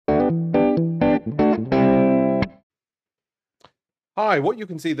Hi, what you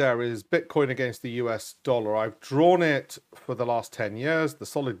can see there is Bitcoin against the US dollar. I've drawn it for the last 10 years, the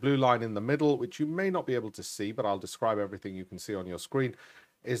solid blue line in the middle, which you may not be able to see, but I'll describe everything you can see on your screen,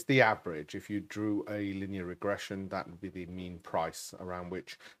 is the average. If you drew a linear regression, that would be the mean price around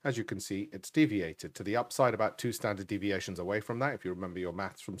which, as you can see, it's deviated. To the upside, about 2 standard deviations away from that, if you remember your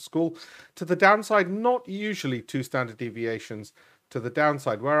maths from school. To the downside, not usually 2 standard deviations to the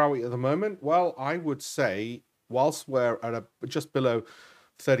downside. Where are we at the moment? Well, I would say whilst we're at just below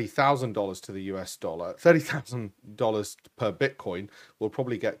 $30,000 to the US dollar, $30,000 per Bitcoin, we'll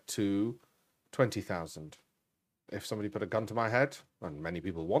probably get to 20,000. If somebody put a gun to my head, and many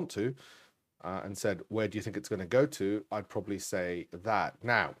people want to, and said, where do you think it's going to go to? I'd probably say that.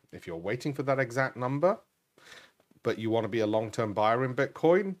 Now, if you're waiting for that exact number, but you want to be a long-term buyer in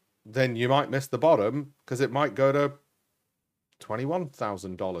Bitcoin, then you might miss the bottom because it might go to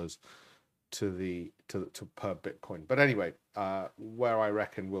 $21,000 to per Bitcoin. But anyway, where I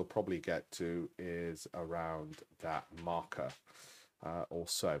reckon we'll probably get to is around that marker or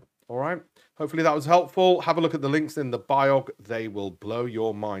so. All right. Hopefully that was helpful. Have a look at the links in the bio. They will blow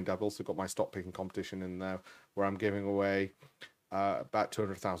your mind. I've also got my stock picking competition in there where I'm giving away about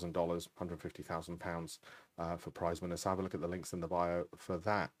 $200,000, £150,000 for prize winners. So have a look at the links in the bio for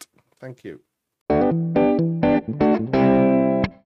that. Thank you.